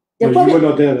 No, you were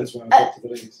not there. That's why I talked to the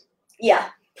ladies. Yeah.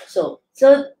 So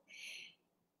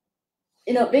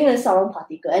being a Sarong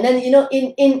Party girl, and then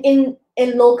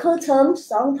in local terms,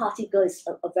 Sarong Party girl is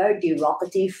a very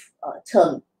derogative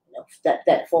term.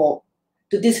 That for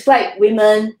to describe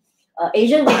women,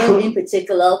 Asian women in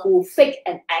particular, who fake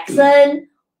an accent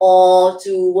or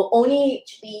will only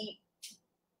actually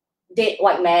date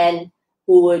white men,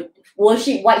 who would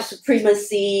worship white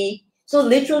supremacy. So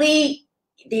literally,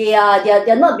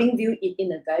 they're not being viewed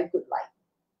in a very good light.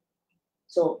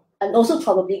 So, and also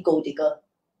probably gold digger,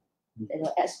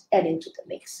 add into the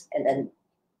mix. And then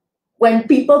when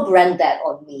people brand that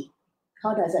on me,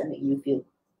 how does that make you feel?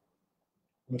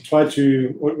 I try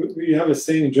to. We have a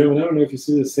saying in German. I don't know if you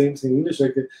see the same thing in English.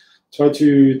 Like try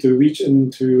to reach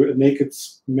into a naked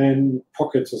man's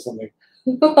pockets or something.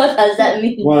 What does that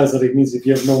mean? Well, so it means if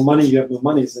you have no money, you have no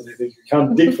money. So you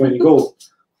can't dig for any gold,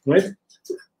 right?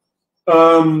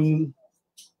 One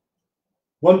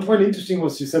point interesting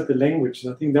was you said the language,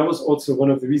 and I think that was also one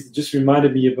of the reasons. Just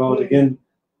reminded me about again.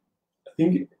 I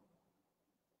think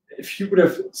if you would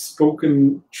have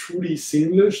spoken truly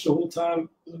Singlish the whole time,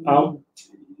 I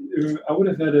would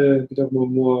have had a bit of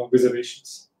more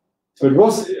reservations. So it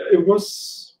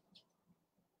was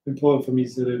important for me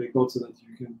so that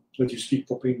you speak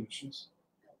proper English.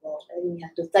 Well, and we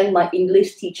have to thank my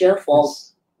English teacher for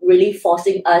really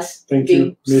forcing us. Thank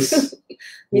you, Miss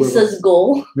Mrs.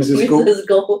 Go. Mrs.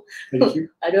 Go. Thank you.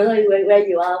 I don't know where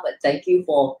you are, but thank you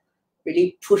for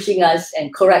really pushing us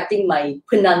and correcting my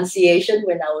pronunciation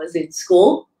when I was in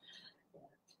school.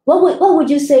 What would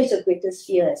you say is your greatest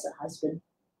fear as a husband?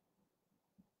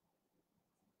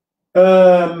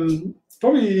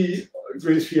 Probably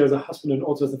greatest fear as a husband and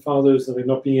also as a father is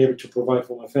not being able to provide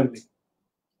for my family.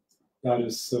 That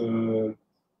is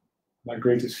my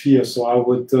greatest fear. So I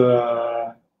would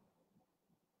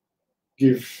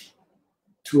give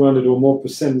 200 or more %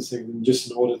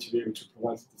 just in order to be able to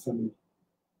provide for the family.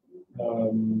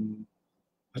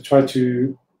 I try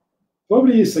to,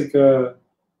 probably it's like a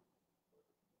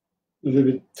little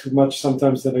bit too much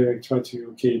sometimes that I try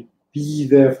to, be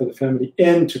there for the family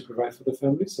and to provide for the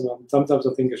family. So sometimes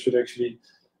I think I should actually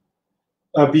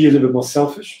be a little bit more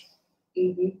selfish.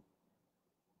 Mm-hmm.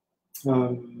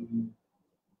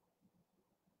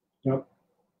 Yeah,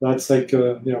 that's like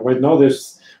right now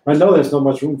there's not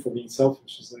much room for being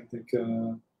selfish. It's like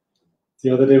the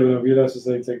other day when I realized it's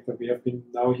like that we have been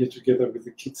now here together with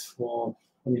the kids for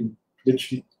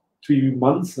literally 3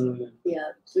 months. 3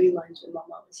 months when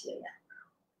Mama was here.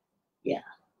 Yeah.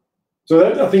 So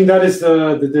that, I think that is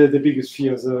the biggest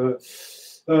fear.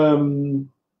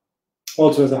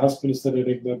 Also, as a husband, is that I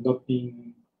think that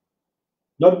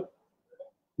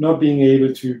not being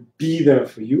able to be there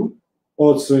for you,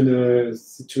 also in a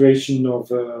situation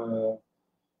of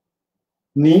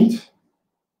need. I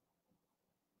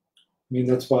mean,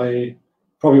 that's why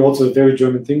probably also a very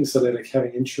German thing, so that like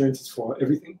having insurances for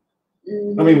everything.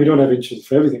 I mean, we don't have insurance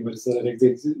for everything, but it's that like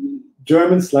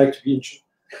Germans like to be insured.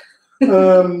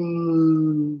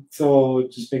 So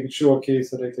just making sure, okay,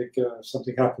 so that like if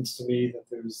something happens to me, that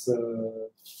there's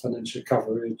financial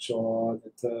coverage, or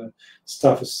that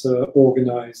stuff is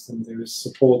organized and there is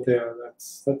support there.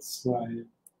 That's my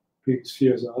biggest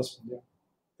fear as a husband. Yeah,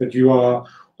 that you are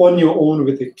on your own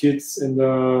with the kids, and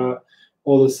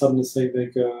all of a sudden it's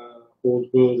like whole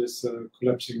world is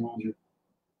collapsing around you.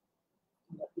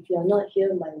 If you are not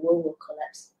here, my world will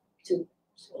collapse too.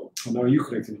 So. Oh, now you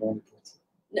collected wrong reports.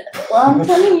 Well, I'm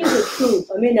telling you the truth.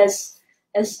 I mean, as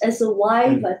a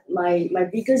wife, but my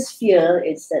biggest fear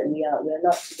is that we're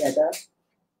not together.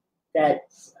 That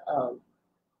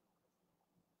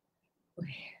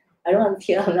I don't want to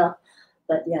tear now,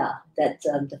 but yeah, that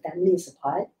the family is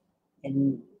apart,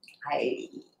 and I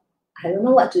don't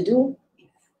know what to do if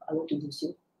I were to lose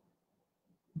you.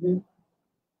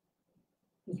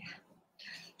 Yeah.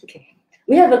 Okay.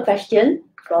 We have a question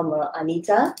from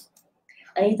Anita.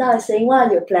 Anita is saying, what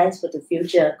are your plans for the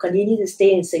future? Continue to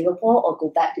stay in Singapore or go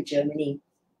back to Germany?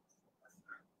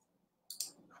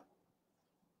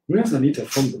 Where's Anita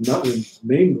from? The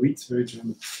name reads very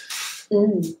German.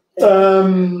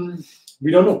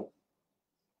 We don't know.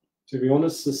 To be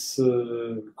honest, it's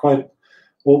quite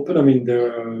open. I mean,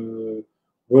 there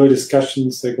were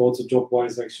discussions, like also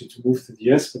job-wise, actually to move to the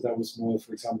US, but that was more,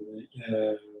 for example,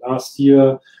 last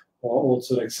year, or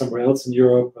also like somewhere else in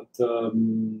Europe. But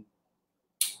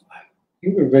I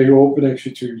think we're very open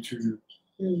actually to.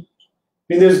 I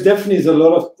mean, there's definitely a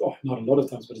lot of, not a lot of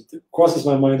times, but it crosses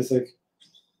my mind. It's like,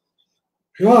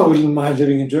 I wouldn't mind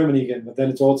living in Germany again. But then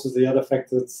it's also the other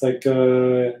fact that it's like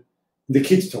the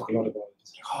kids talk a lot about it.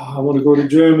 It's like, I want to go to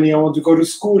Germany. I want to go to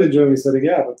school in Germany. So like,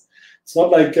 yeah, but it's not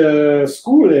like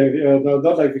school,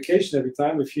 not like vacation every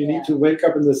time. If you need to wake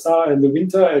up in the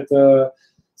winter at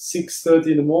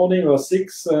 6:30 in the morning or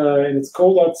 6, and it's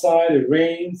cold outside, it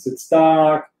rains, it's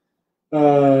dark.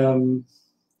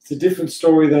 It's a different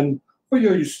story than,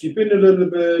 you sleep in a little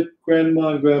bit, grandma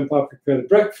and grandpa prepare the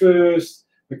breakfast,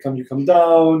 you come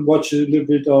down, watch a little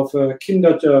bit of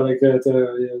Kinder,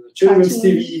 the children's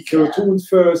TV, cartoons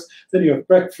first, then you have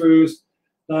breakfast,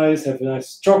 nice, have a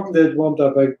nice chocolate warmed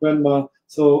up by grandma.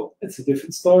 So it's a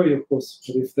different story, of course.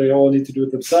 But if they all need to do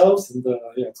it themselves, and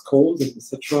it's cold and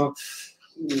etc.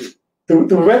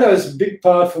 The weather is a big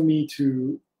part for me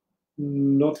to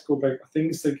not go back. I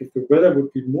think it's like if the weather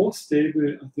would be more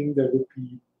stable, I think there would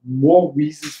be more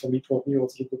reasons for me probably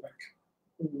also to go back.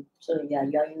 So yeah,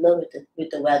 you're in love with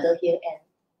the weather here,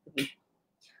 and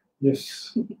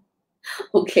yes.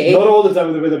 Okay. Not all the time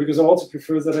with the weather, because I also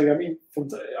prefer that.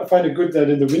 I find it good that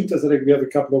in the winters that we have a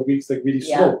couple of weeks like really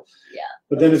snow. Yeah.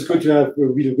 But then it's good to have a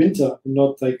really winter,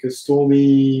 not like a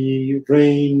stormy,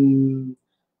 rain,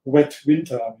 wet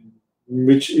winter,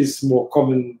 which is more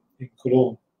common in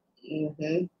Cologne.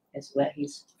 That's where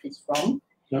he's from.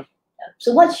 Yeah.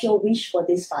 So what's your wish for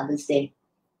this Father's Day?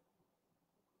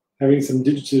 Having some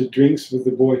digital drinks with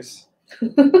the boys.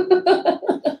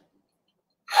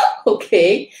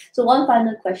 Okay. So one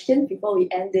final question before we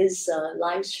end this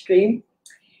live stream.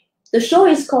 The show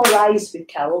is called Rise with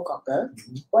Carol Gockel.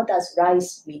 What does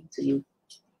rise mean to you?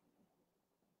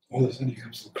 All of a sudden you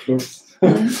come so close.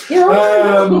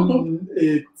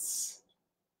 It's,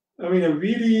 I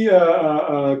really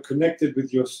connected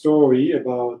with your story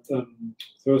about,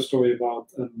 first story about,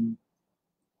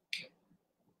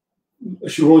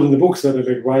 she wrote in the books that are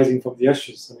like rising from the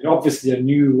ashes. Obviously I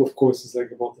knew, of course, it's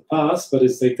like about the past, but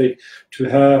it's like to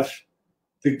have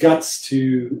the guts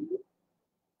to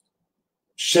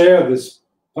share this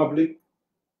publicly.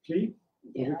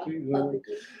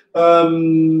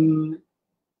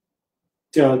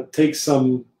 Take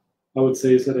some, I would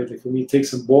say, is that like for me, take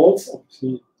some balls.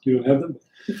 Obviously, you don't have them.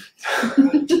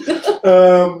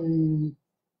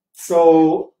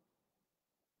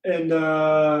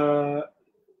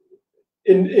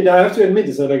 And I have to admit,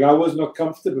 is that like I was not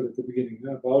comfortable at the beginning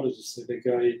about it. Just like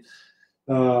I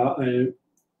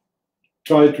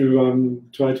try to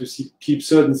keep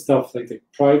certain stuff like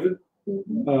private,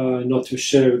 not to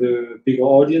share with a bigger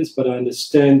audience. But I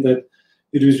understand that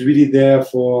it was really there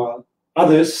for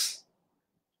others.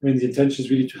 The intention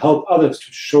is really to help others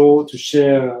to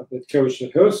share that Carol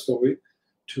shared her story,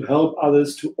 to help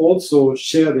others to also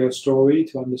share their story,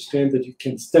 to understand that you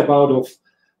can step out of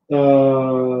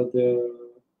the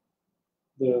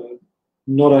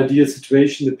not ideal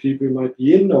situation that people might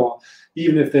be in, or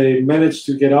even if they manage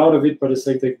to get out of it, but it's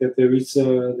like that there is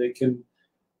they can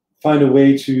find a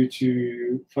way to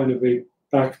find a way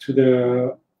back to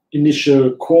their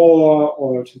initial core,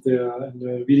 or to their and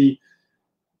really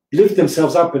lift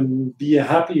themselves up and be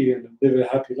happy and live a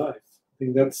happy life. I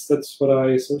think that's what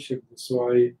I associate with. So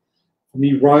for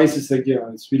me, Rise is like, yeah,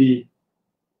 it's really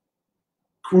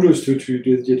kudos to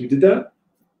that you did that.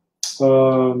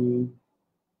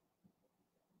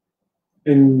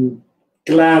 And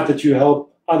glad that you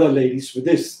help other ladies with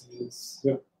this.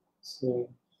 Yeah, so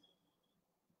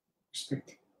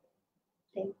respect.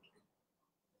 Thank you.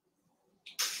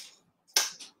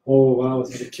 Oh wow,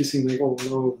 it's like kissing, like, oh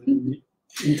no,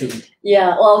 intimate.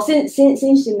 Yeah, well, since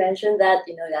you mentioned that,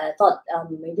 I thought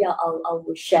maybe I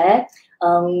will share.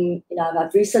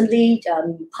 I've recently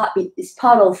it's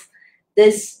part of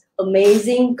this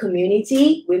amazing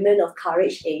community, Women of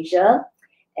Courage Asia.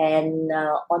 And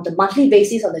on the monthly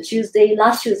basis, on the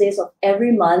last Tuesdays of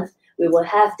every month, we will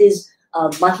have this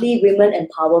monthly women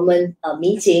empowerment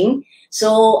meeting.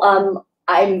 So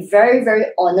I'm very, very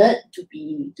honored to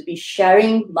be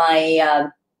sharing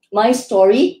my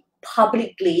story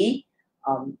publicly.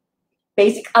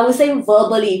 I would say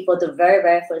verbally for the very,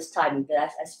 very first time.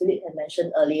 As Philip had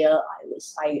mentioned earlier,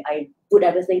 I put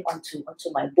everything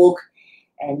onto my book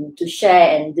and to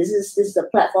share. And this is the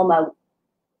platform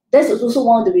This is also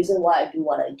one of the reasons why I do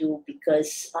what I do,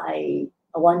 because I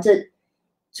wanted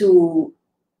to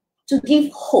give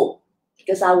hope,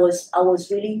 because I was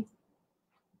really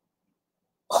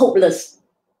hopeless,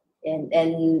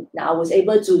 and I was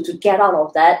able to get out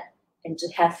of that and to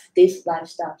have this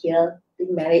lifestyle here,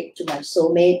 being married to my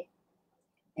soulmate,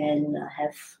 and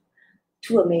have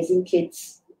two amazing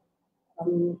kids.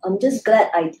 I'm just glad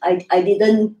I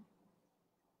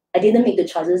didn't make the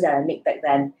choices that I made back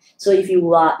then. So if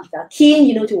you are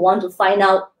keen, to want to find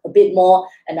out a bit more,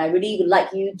 and I really would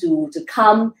like you to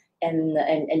come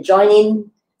and join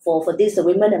in for this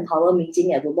Women Empower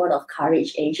meeting at Women of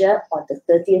Courage Asia on the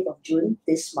 30th of June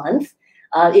this month.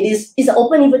 It's an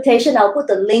open invitation. I'll put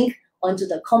the link onto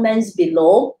the comments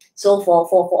below. So for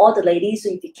all the ladies, so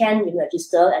if you can,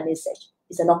 register, and it's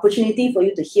an opportunity for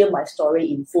you to hear my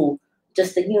story in full.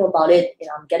 Just thinking about it,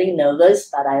 I'm getting nervous,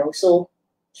 but I also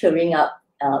cheering up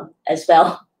as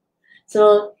well.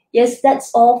 So yes,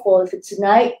 that's all for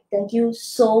tonight. Thank you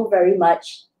so very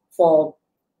much for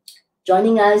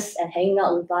joining us and hanging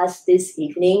out with us this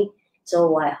evening.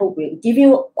 So I hope we'll give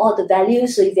you all the value.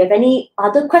 So if you have any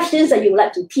other questions that you would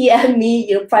like to PM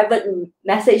me, private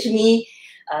message me,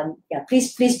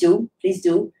 please do,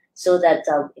 so that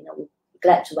we're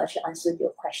glad to actually answer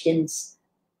your questions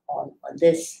on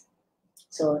this.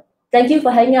 So thank you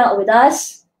for hanging out with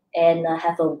us, and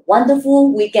have a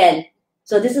wonderful weekend.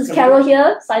 So this is Carol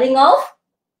here, signing off.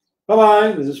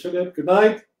 Bye-bye. This is Philip. Good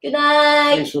night. Good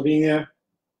night. Thanks for being here.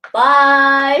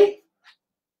 Bye.